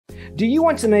Do you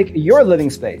want to make your living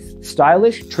space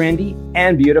stylish, trendy,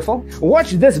 and beautiful?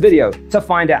 Watch this video to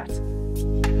find out.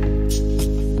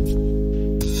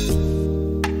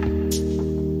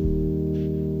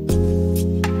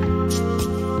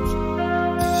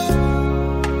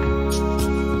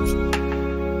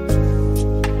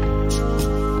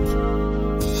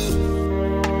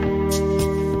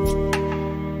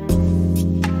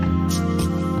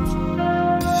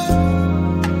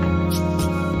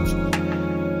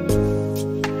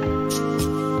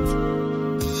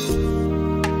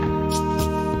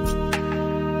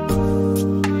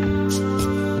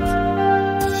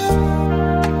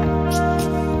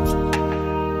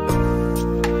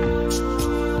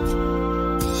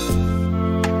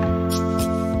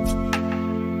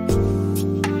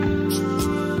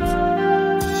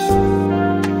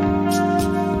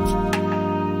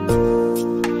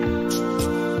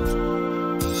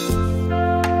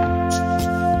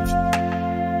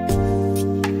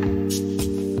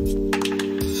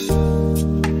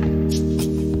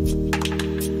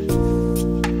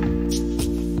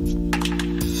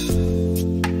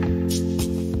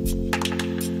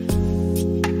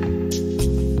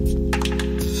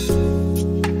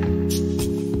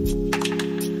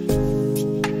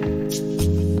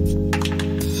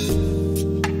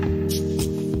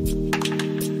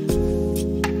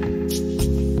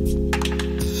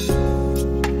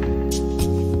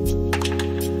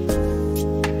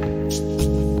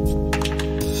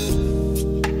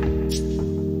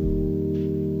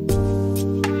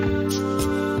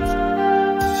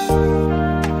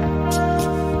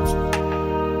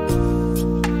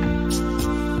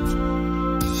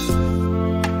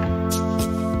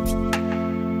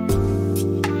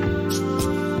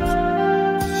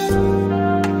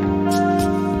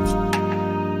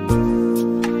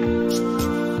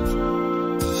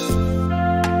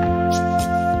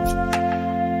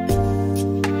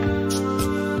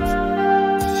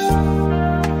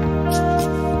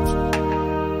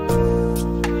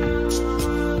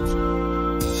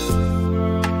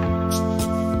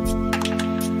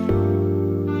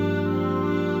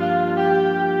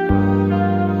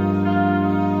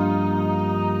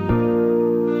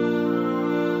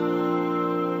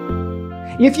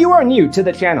 If you are new to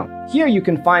the channel, here you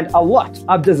can find a lot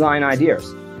of design ideas.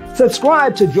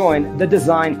 Subscribe to join the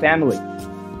design family.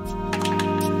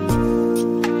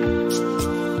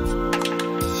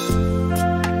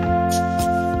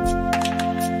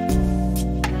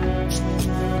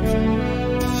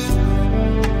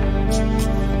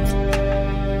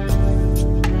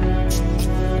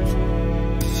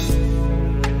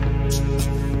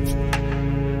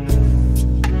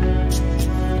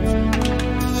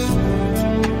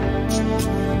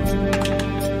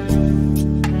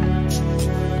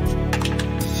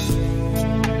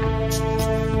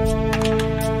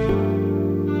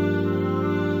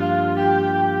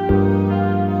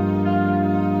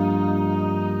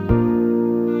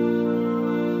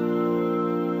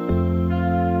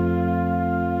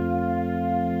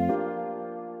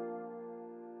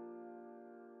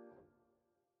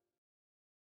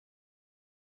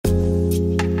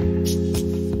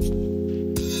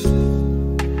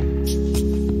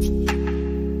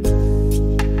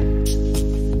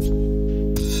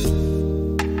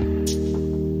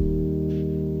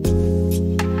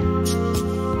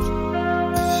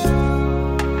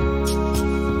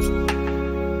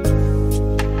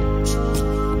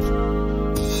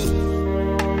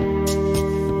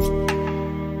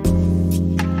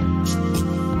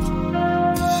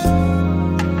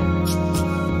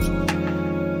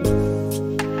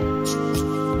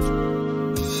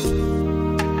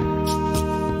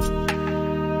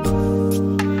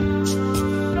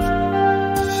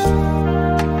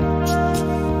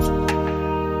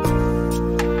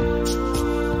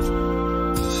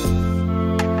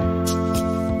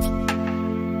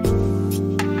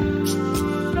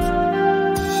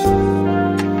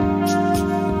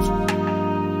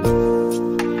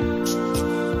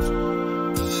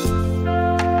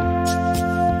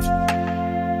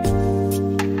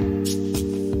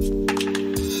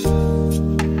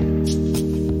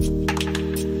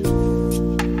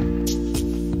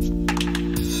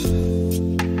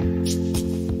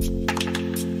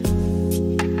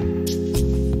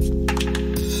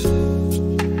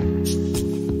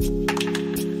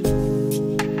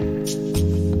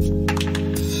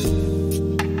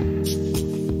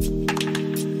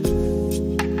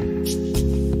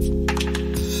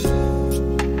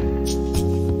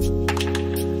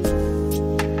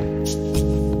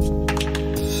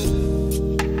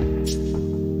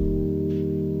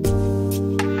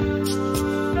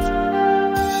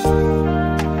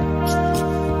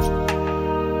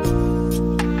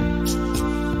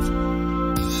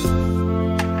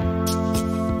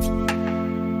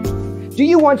 Do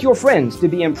you want your friends to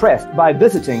be impressed by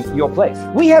visiting your place?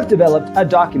 We have developed a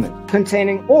document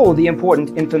containing all the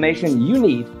important information you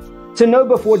need to know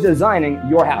before designing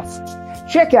your house.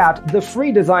 Check out the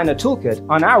free designer toolkit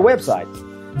on our website,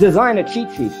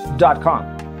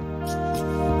 designercheatsheet.com.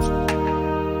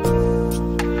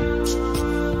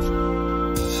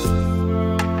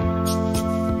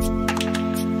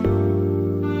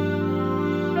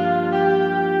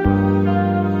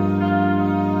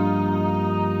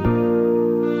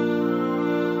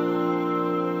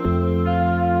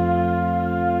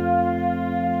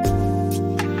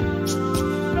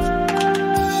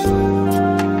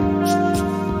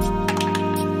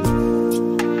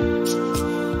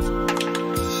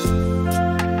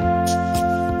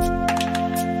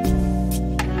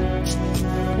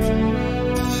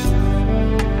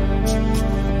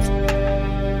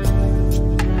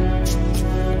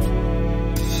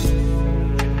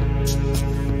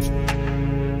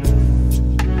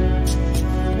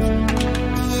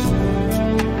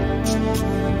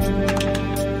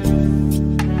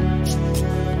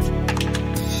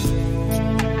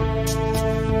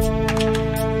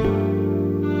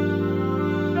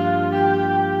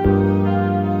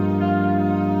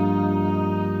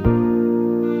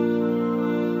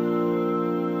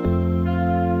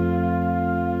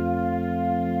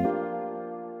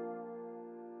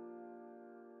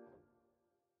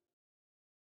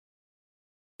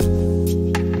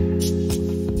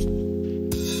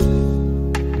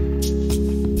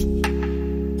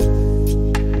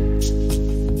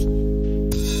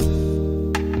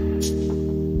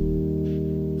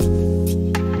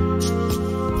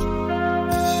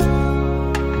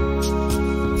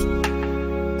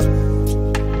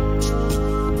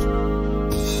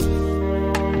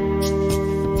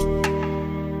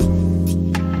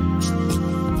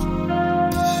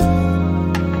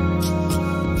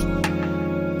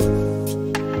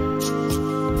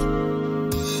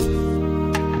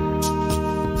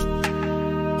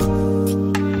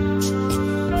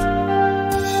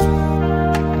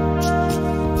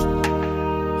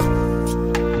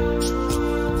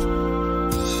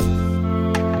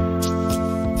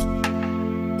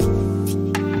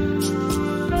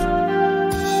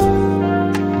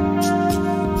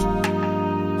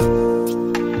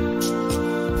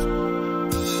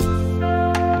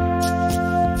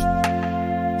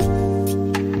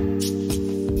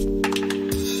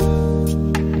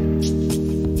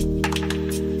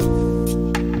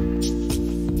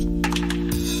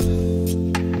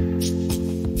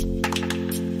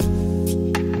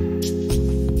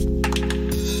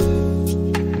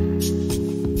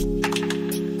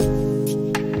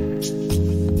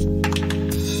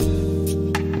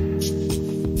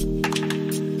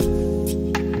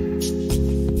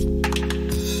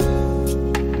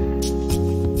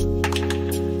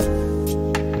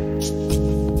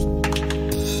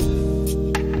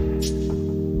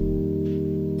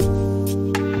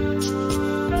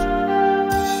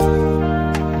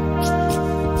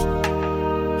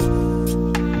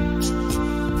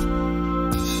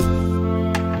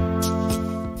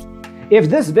 If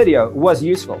this video was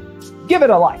useful, give it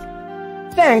a like.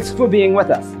 Thanks for being with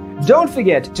us. Don't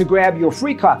forget to grab your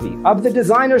free copy of the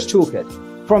Designer's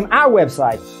Toolkit from our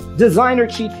website,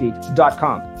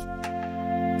 designercheatsheet.com.